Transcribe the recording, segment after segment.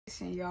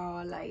reflection,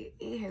 y'all. Like,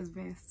 it has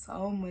been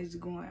so much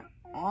going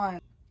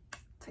on.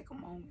 Take a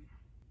moment.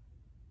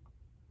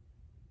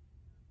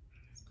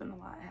 It's been a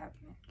lot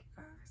happening, you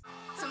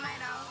guys.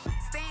 Tomatoes,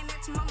 staying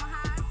at your mama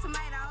house.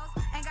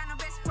 Tomatoes, ain't got no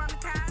best from the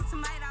cars.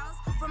 Tomatoes,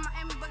 from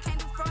Miami but can't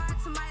do fraud.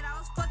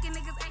 Tomatoes, fucking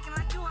niggas acting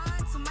like you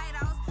hard.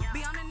 Tomatoes,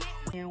 be on the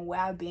net. And where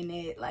I've been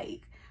at,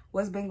 like,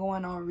 what's been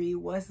going on, Reed?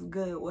 What's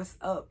good? What's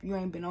up? You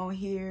ain't been on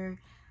here.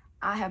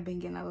 I have been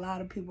getting a lot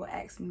of people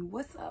asking me,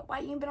 what's up? Why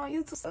you ain't been on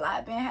YouTube? A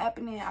lot been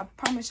happening. I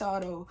promise y'all,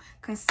 though,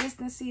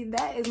 consistency,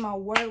 that is my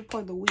word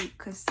for the week.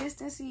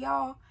 Consistency,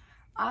 y'all.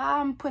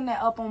 I'm putting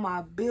that up on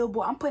my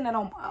billboard. I'm putting that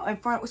on in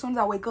front as soon as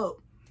I wake up.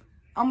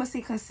 I'm going to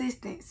see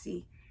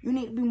consistency. You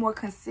need to be more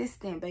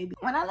consistent, baby.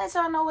 When I let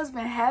y'all know what's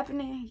been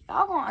happening,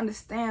 y'all going to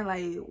understand,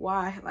 like,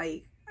 why,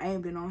 like, I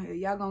ain't been on here.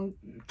 Y'all gonna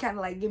kind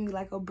of like give me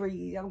like a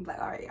breeze. Y'all gonna be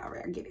like, all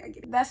right, I get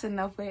it. That's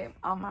enough of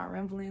all my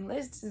rambling.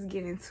 Let's just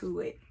get into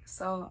it.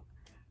 So,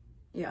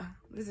 yeah,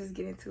 let's just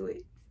get into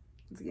it.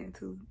 Let's get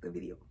into the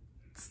video.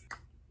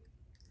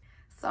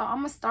 So, I'm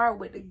gonna start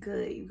with the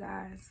good, you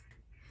guys.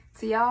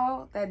 To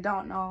y'all that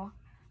don't know,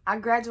 I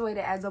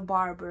graduated as a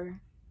barber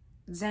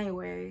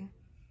January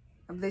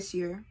of this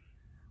year.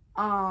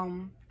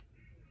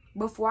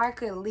 Before I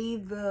could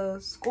leave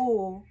the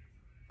school,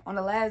 on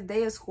the last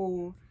day of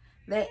school,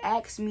 they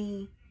asked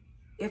me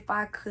if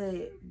I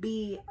could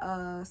be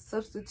a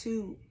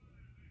substitute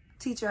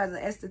teacher as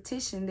an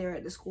esthetician there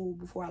at the school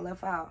before I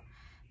left out.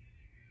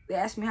 They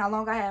asked me how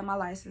long I had my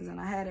license, and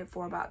I had it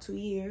for about 2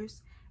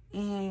 years.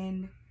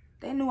 And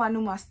they knew I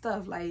knew my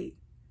stuff. Like,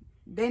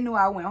 they knew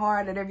I went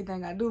hard at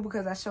everything I do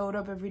because I showed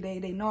up every day.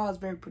 They know I was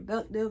very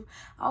productive.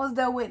 I was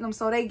there with them,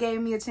 so they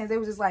gave me a chance. They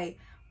was just like,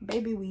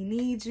 baby, we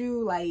need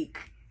you. Like,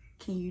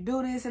 can you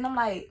do this? And I'm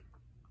like,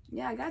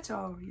 yeah, I got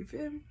y'all. You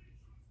feel me?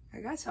 I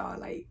got y'all.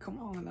 Like, come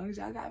on, as long as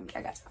y'all got me,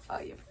 I got y'all.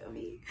 You feel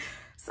me?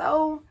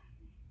 So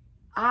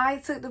I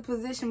took the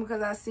position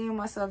because I seen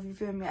myself, you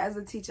feel me, as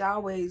a teacher. I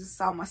always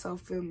saw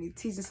myself, feel me,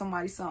 teaching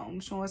somebody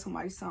something, showing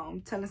somebody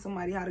something, telling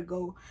somebody how to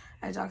go.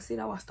 As y'all can see,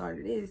 that's why I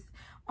started this.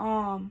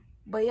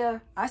 But yeah,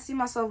 I see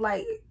myself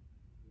like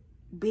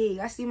big.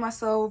 I see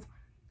myself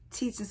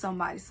teaching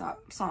somebody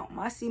something.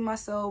 I see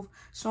myself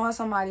showing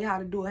somebody how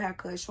to do a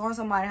haircut, showing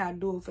somebody how to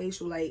do a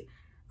facial. Like,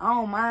 I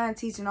don't mind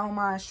teaching, I don't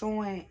mind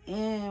showing.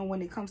 And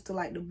when it comes to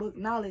like the book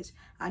knowledge,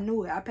 I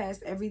knew it. I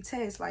passed every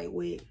test like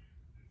with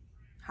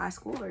high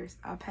scores.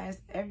 I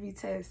passed every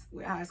test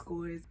with high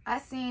scores. I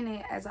seen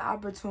it as an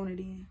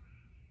opportunity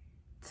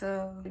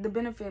to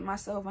benefit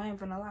myself. I ain't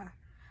finna lie.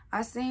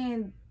 I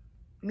seen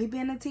me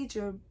being a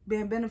teacher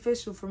being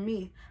beneficial for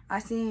me. I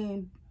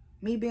seen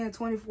me being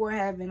 24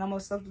 having, I'm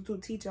a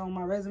substitute teacher on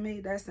my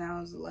resume. That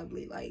sounds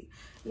lovely. Like,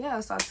 yeah,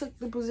 so I took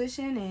the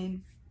position,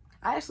 and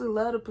I actually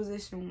love the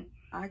position.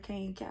 I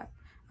can't cap.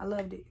 I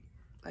loved it.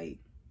 Like,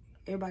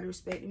 everybody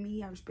respected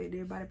me. I respected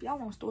everybody. If y'all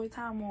want story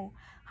time on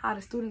how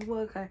the students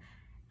were, cause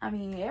I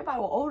mean, everybody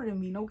was older than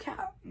me, no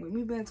cap. With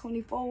me being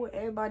 24,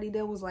 everybody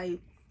there was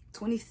like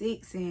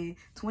 26 and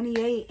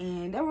 28,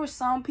 and there were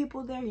some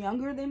people there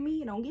younger than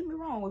me. Don't get me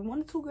wrong. With 1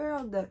 or 2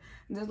 girls,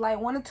 there's like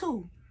 1 or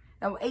 2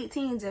 that were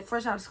 18 just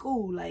fresh out of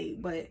school.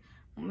 Like, but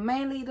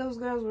mainly those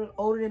girls were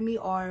older than me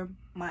or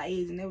my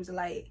age, and they was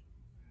like,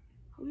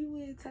 who you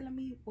with telling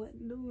me what to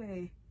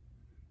do?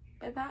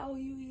 Baby, how old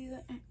you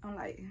is? I'm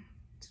like,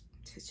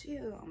 just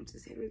chill. I'm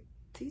just here to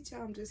teach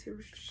y'all. I'm just here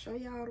to show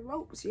y'all the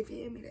ropes. You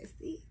feel me? That's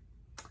it.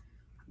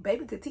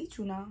 Baby could teach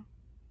you now.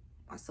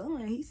 My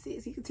son, he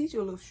says he could teach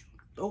you a little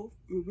stuff.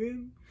 You feel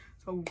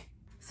me?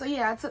 So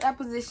yeah, I took that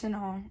position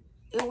on.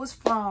 It was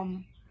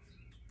from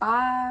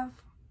 5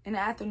 in the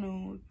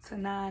afternoon to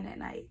 9 at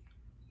night.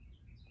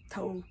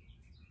 Told.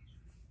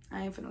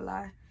 I ain't finna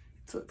lie.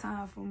 It took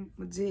time from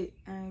legit.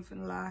 I ain't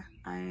finna lie.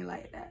 I ain't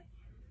like that.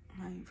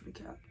 I ain't finna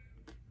cap.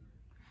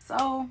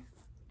 So,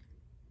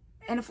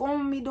 in the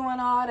form of me doing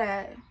all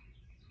that,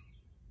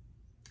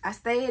 I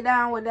stayed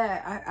down with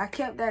that. I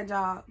kept that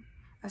job.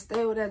 I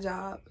stayed with that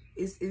job.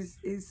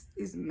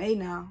 It's May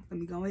now. Let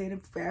me go ahead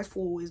and fast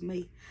forward. It's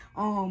May.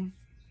 I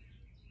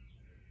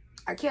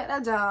kept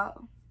that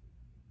job.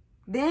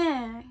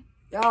 Then,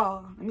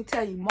 y'all, let me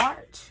tell you,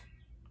 March,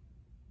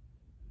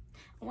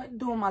 I went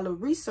doing my little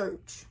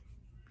research,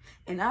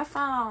 and I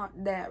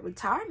found that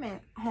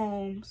retirement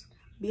homes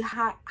be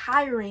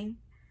hiring.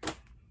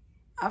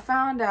 I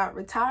found out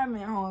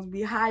retirement homes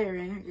be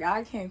hiring,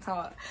 y'all can't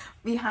talk,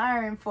 be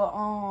hiring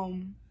for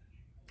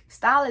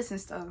stylists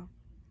and stuff.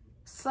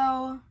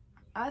 So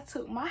I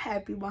took my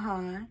happy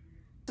behind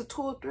to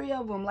 2 or 3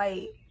 of them.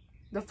 Like,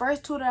 the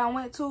first 2 that I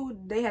went to,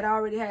 they had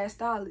already had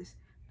stylists.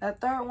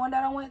 That third one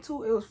that I went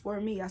to, it was for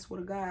me, I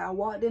swear to God. I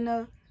walked in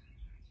there,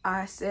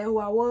 I said who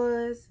I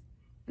was,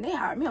 and they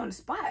hired me on the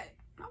spot.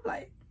 I'm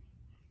like,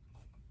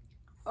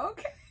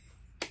 okay.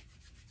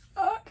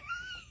 And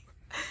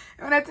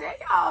when I tell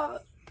y'all,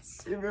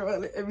 shit been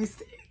rolling every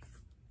since.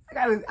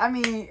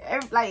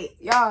 Like,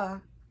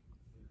 y'all,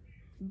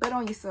 bet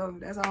on yourself.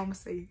 That's all I'm gonna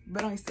say.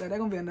 Bet on yourself. That's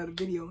gonna be another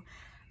video.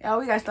 Y'all,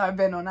 we gotta start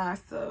betting on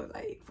ourselves.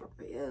 Like, for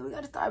real. We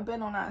gotta start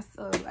betting on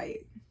ourselves.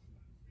 Like,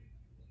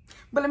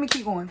 but let me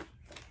keep going.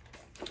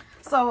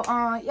 So,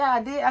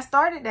 yeah, I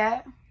started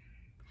that.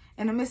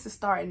 In the midst of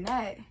starting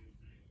that,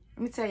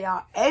 let me tell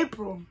y'all,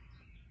 April,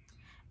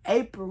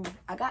 I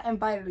got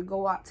invited to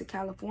go out to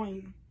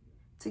California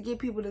to get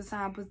people to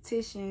sign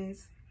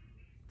petitions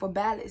for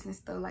ballots and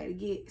stuff, like to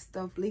get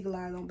stuff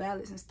legalized on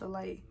ballots and stuff,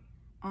 like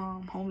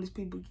homeless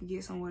people can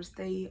get somewhere to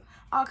stay,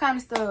 all kind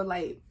of stuff,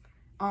 like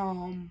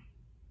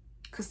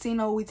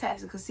casino, we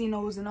tax the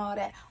casinos and all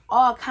that,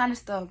 all kind of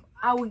stuff.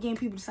 I was getting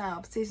people to sign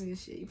petitions and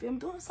shit. You feel me?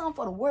 Doing something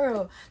for the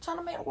world, trying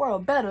to make the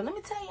world better. Let me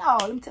tell y'all,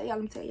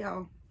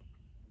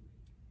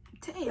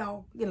 getting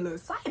a little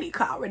excited,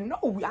 cause I already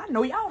know. I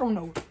know y'all don't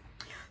know.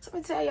 So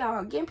let me tell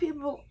y'all, getting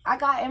people, I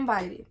got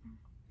invited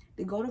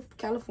to go to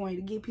California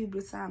to get people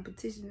to sign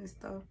petitions and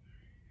stuff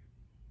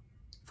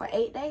for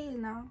 8 days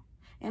now.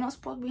 And I'm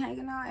supposed to be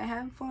hanging out and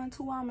having fun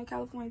too while I'm in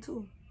California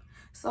too.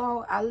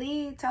 So I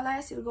leave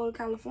Tallahassee to go to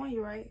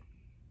California, right?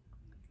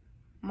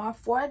 My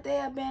 4th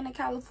day of being in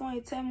California,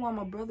 tell me why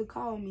my brother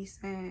called me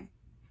saying,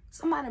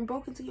 somebody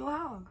broke into your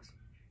house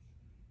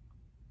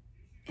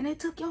and they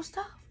took your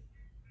stuff.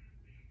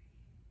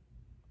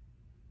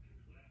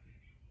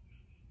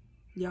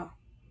 Yo,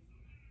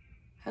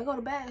 here go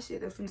the bad shit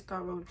that's finna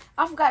start rolling.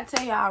 I forgot to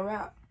tell y'all I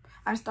rap.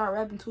 I done start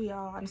rapping too,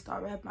 y'all. I done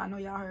start rapping. I know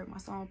y'all heard my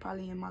song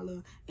probably in my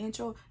little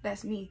intro.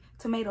 That's me.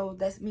 Tomatoes,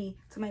 that's me.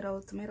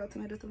 Tomatoes, tomato.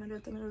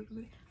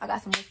 I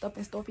got some more stuff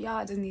in store for y'all.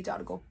 I just need y'all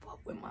to go fuck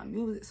with my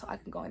music so I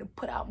can go in and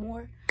put out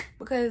more.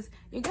 Because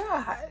your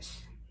girl hush.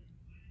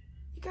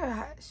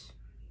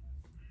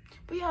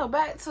 But yeah,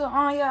 back to,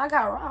 yeah, I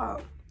got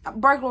robbed.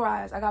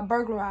 Burglarized. I got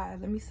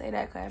burglarized. Let me say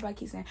that because everybody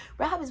keeps saying,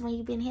 rob is when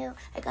you've been here.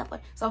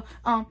 So,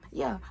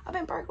 yeah, I've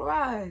been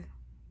burglarized.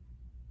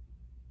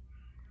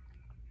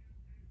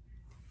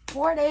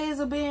 4 days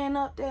of being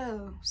up there.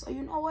 So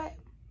you know what?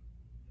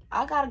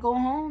 I gotta go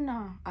home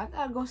now. I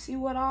gotta go see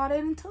what all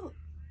that took.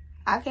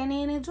 I can't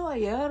even enjoy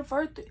it. Yeah, the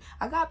first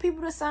I got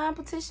people to sign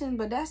petitions,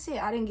 but that's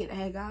it. I didn't get to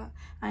hang out.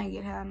 I didn't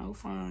get to have no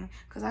fun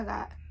because I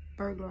got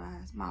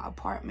burglarized. My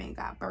apartment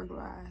got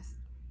burglarized.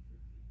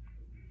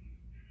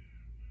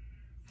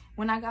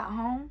 When I got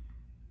home,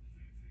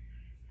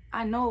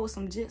 I know it was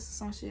some jits or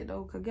some shit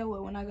though. Cause get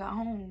what? When I got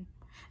home,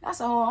 that's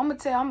a whole. I'm gonna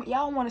tell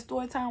y'all want a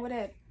story time with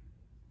that.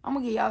 I'm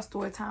gonna give y'all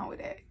story time with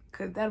that.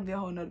 Cause that'll be a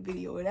whole nother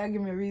video. That'll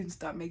give me a reason to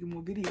start making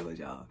more videos,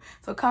 y'all.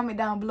 So comment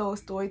down below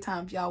story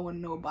time if y'all wanna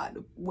know about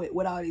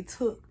what all they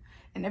took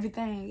and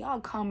everything. Y'all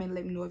comment and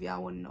let me know if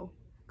y'all wanna know.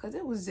 Cause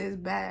it was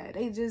just bad.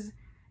 It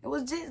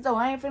was jits though.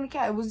 I ain't finna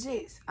count. It was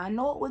jits. I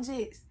know it was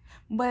jits.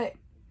 But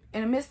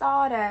in the midst of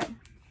all that,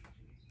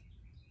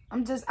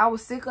 I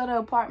was sick of the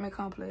apartment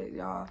complex,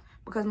 y'all.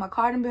 Because my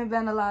car done been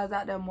vandalized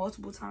out there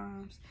multiple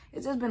times.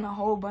 It's just been a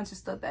whole bunch of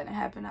stuff that done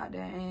happened out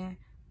there. And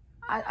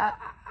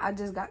I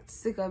just got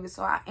sick of it.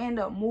 So I ended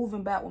up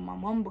moving back with my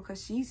mom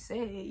because she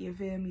said, you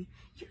feel me,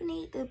 you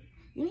need to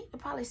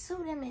probably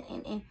sue them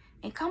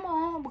and come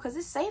on home because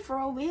it's safer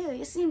over here.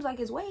 It seems like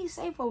it's way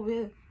safer over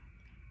here.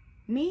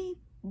 Me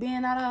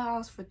being out of her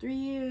house for 3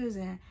 years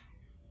and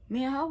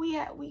me and her, we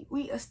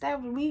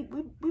established,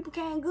 we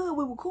became good.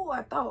 We were cool,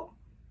 I thought.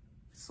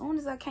 As soon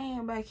as I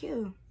came back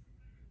here,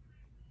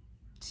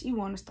 she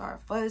want to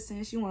start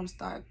fussing. She want to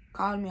start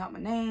calling me out my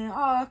name.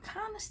 All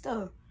kind of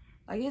stuff.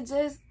 Like, it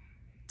just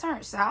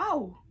turned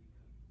sour.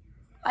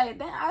 Like,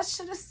 then I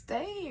should have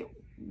stayed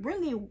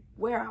really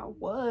where I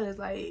was.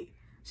 Like,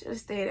 should have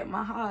stayed at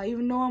my house.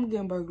 Even though I'm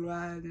getting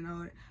burglarized and all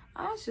that.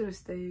 I should have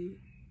stayed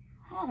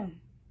home.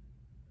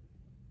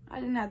 I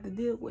didn't have to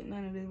deal with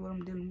none of this, what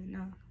I'm dealing with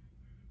now.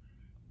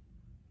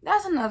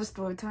 That's another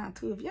story time,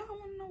 too. If y'all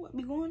want to know what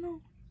be going on,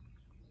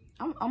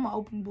 I'm an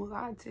open book.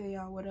 I'll tell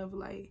y'all whatever.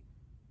 Like,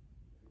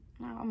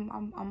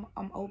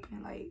 I'm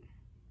open. Like,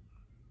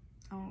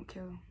 I don't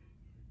care.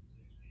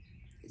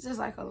 It's just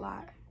like a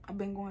lot. I've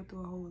been going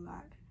through a whole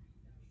lot.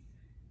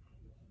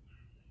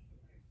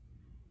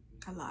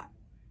 A lot.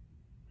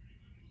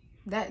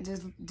 That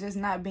just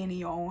not being in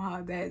your own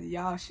house, that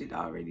y'all should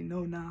already know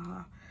now,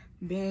 huh?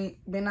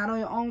 Been out on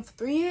your own for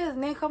 3 years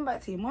and then come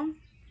back to your mom.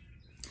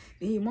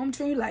 Then your mom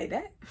treat you like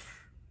that?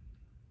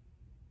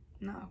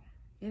 No,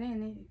 it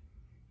ain't it.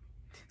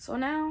 So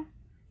now,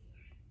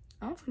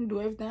 I'm finna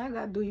do everything I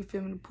gotta do, you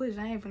feel me, to push.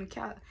 I ain't finna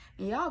count.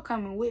 And y'all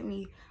coming with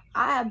me.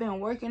 I have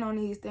been working on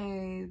these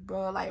things,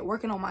 bro, like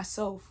working on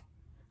myself.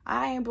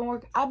 I've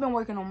been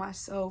working on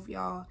myself,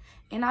 y'all.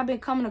 And I've been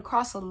coming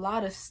across a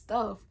lot of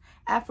stuff.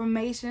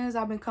 Affirmations,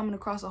 I've been coming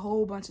across a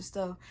whole bunch of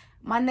stuff.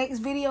 My next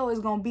video is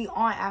gonna be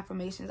on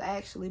affirmations,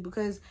 actually,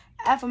 because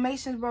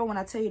affirmations, bro, when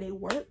I tell you they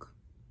work,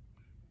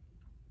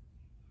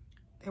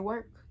 they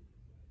work.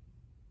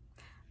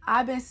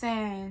 I've been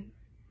saying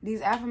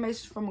these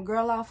affirmations from a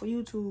girl off of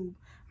YouTube.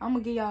 I'm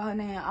gonna give y'all her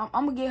name.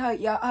 I'm gonna get her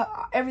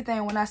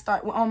everything when I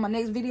start on my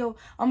next video.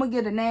 I'm gonna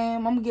get a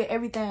name. I'm gonna get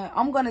everything.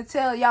 I'm gonna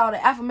tell y'all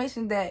the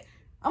affirmations that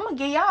I'm gonna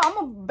get y'all. I'm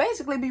gonna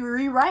basically be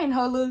rewriting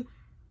her little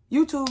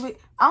YouTube.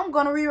 I'm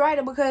gonna rewrite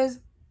it because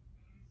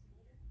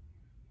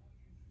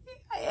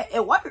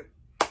it worked.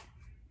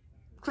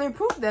 Clear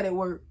proof that it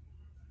worked.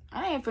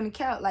 I ain't finna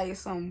count like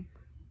some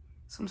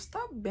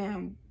stuff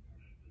been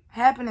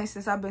happening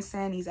since I've been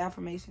saying these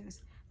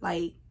affirmations.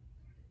 like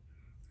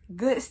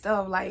good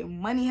stuff. Like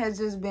money has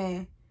just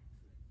been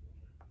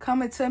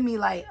coming to me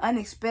like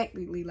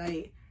unexpectedly.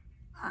 Like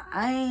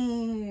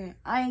I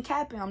ain't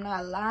capping. I'm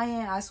not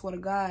lying. I swear to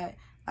God.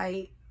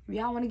 Like if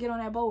y'all want to get on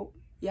that boat,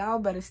 y'all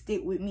better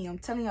stick with me. I'm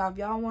telling y'all, if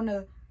y'all want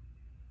to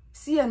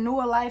see a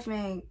newer life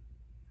and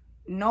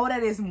know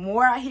that it's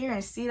more out here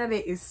and see that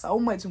it is so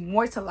much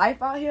more to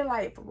life out here,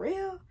 like for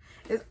real,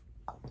 it's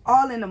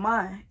all in the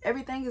mind.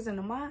 Everything is in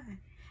the mind.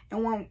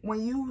 And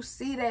when you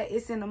see that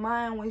it's in the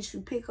mind, when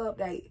you pick up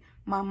that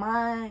my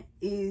mind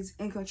is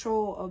in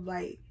control of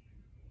like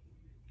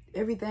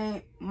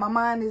everything, my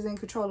mind is in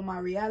control of my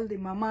reality.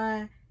 My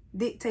mind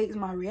dictates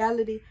my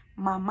reality.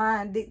 My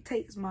mind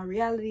dictates my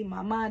reality.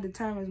 My mind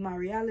determines my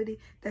reality.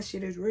 That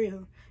shit is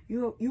real.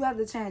 You have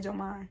to change your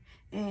mind.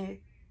 And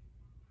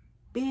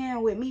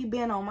being with me,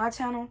 being on my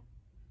channel,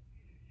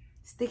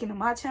 sticking to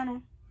my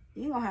channel,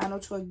 you ain't gonna have no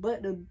choice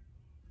but to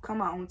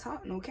come out on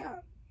top. No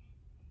cap.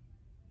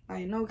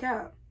 Like, no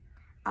cap.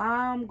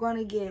 I'm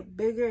gonna get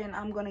bigger and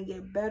I'm gonna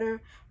get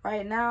better.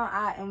 Right now,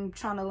 I am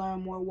trying to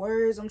learn more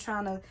words.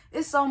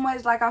 It's so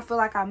much like I feel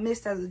like I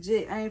missed as a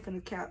jit. I ain't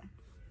finna cap.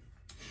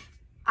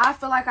 I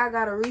feel like I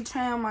gotta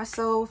retrain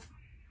myself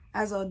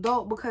as an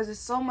adult because it's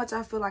so much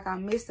I feel like I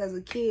missed as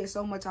a kid.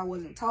 So much I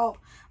wasn't taught.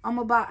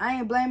 I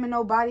ain't blaming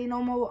nobody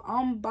no more.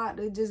 I'm about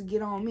to just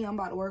get on me. I'm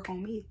about to work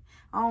on me.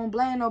 I don't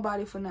blame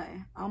nobody for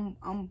nothing.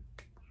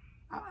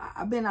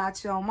 I've been out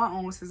here on my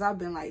own since I've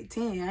been like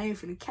 10. I ain't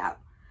finna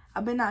cap.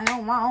 I've been out here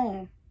on my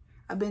own.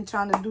 I've been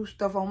trying to do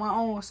stuff on my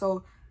own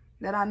so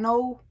that I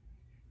know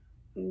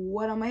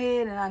what I'm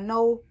ahead and I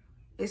know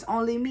it's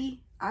only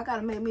me. I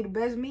gotta make me the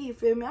best me, you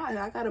feel me?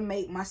 I gotta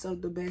make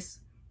myself the best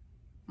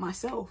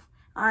myself.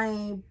 I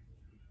ain't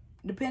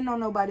depending on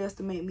nobody else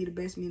to make me the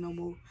best me no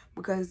more.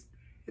 Because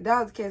if that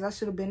was the case, I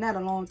should have been that a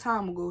long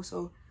time ago.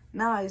 So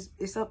now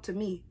it's up to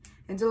me.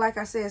 And just like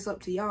I said, it's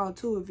up to y'all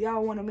too. If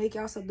y'all want to make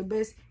yourself the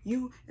best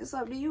you, it's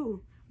up to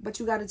you. But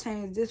you got to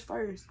change this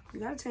first. You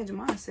got to change your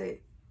mindset.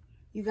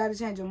 You got to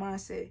change your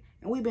mindset.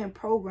 And we've been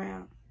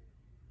programmed.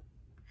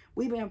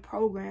 We've been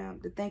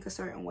programmed to think a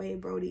certain way,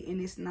 Brody, and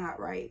it's not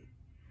right.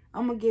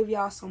 I'm going to give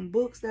y'all some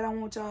books that I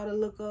want y'all to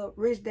look up.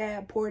 Rich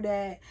Dad, Poor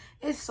Dad.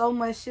 It's so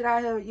much shit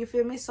out here. You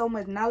feel me? So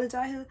much knowledge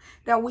out here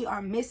that we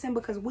are missing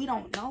because we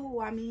don't know.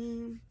 I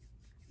mean,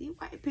 these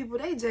white people,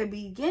 they just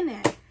be getting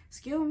it.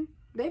 Excuse me?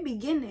 They be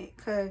getting it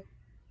because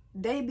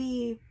they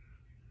be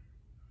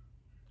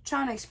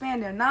trying to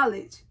expand their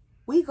knowledge.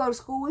 We go to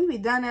school, we be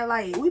done at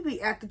like, we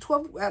be at the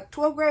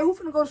 12th grade. Who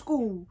finna go to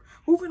school?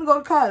 Who finna go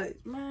to college?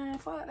 Man,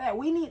 fuck that.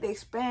 We need to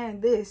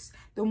expand this.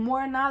 The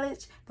more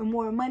knowledge, the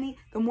more money,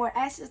 the more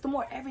assets, the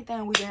more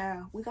everything we can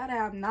have. We gotta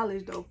have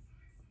knowledge though.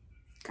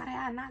 Gotta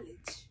have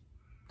knowledge.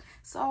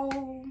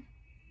 So,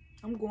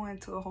 I'm going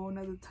to a whole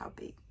nother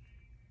topic.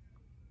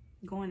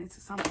 Going into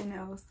something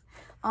else.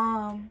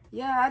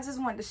 Yeah, I just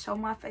wanted to show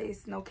my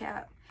face, no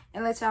cap.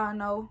 And let y'all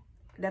know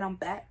that I'm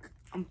back.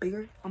 I'm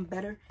bigger, I'm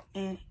better,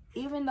 and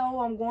even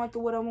though I'm going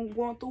through what I'm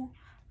going through,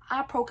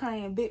 I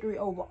proclaim victory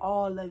over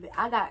all of it.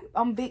 I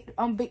am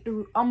victory.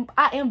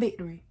 I am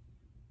victory.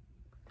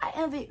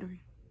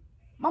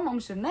 My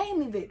mom should name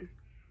me Victory.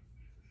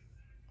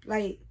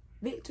 Like,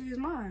 victory is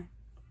mine.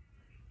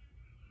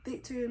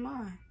 Victory is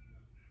mine.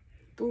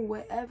 Through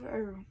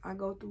whatever I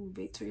go through,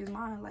 victory is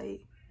mine.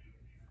 Like,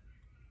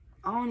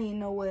 I don't even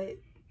know what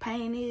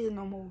pain is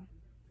no more.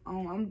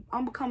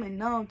 I'm becoming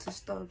numb to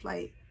stuff.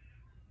 Like,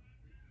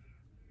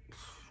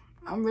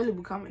 I'm really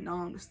becoming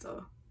numb to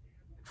stuff.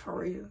 For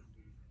real.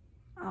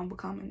 I'm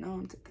becoming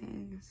numb to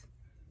things.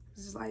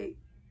 It's just like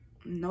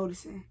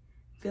noticing.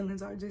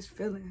 Feelings are just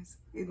feelings.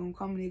 It's gonna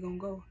come and it's gonna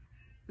go.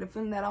 The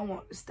feeling that I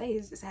want to stay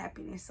is just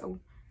happiness. So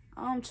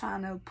I'm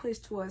trying to push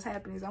towards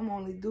happiness. I'm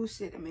only do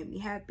shit that make me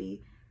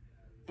happy.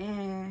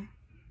 And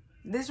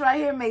this right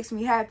here makes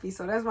me happy.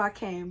 So that's why I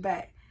came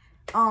back.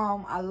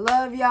 I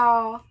love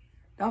y'all.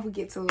 Don't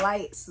forget to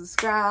like,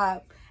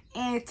 subscribe,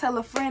 and tell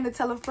a friend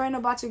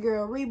about your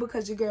girl Ree,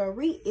 because your girl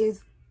Ree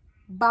is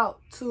about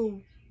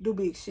to do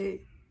big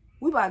shit.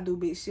 We about to do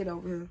big shit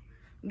over here.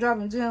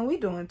 Dropping gym, we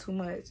doing too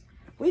much.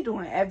 We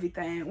doing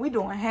everything. We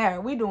doing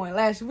hair. We doing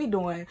lashes. We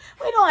doing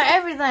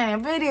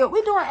everything. Video.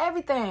 We doing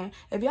everything.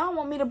 If y'all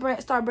want me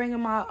to start bringing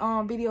my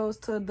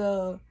videos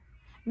to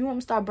you want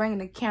me to start bringing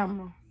the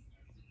camera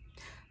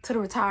to the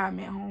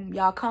retirement home,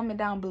 y'all comment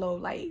down below.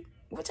 Like,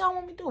 what y'all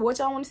want me to do? What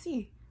y'all want to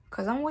see?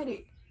 Cause I'm with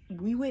it.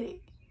 We with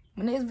it.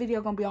 My next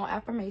video gonna be on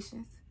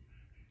affirmations.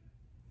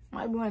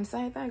 Might be doing the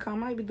same thing. Cause I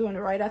might be doing it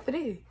right after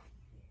this.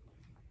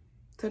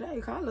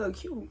 Today, cause I look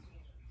cute.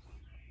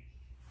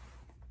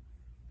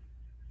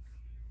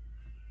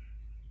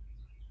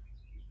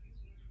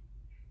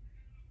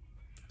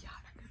 Y'all,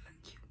 that girl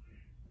look cute.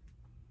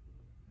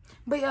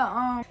 But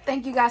yeah,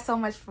 thank you guys so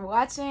much for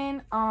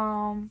watching.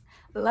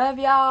 Love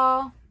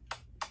y'all.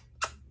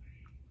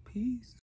 Peace.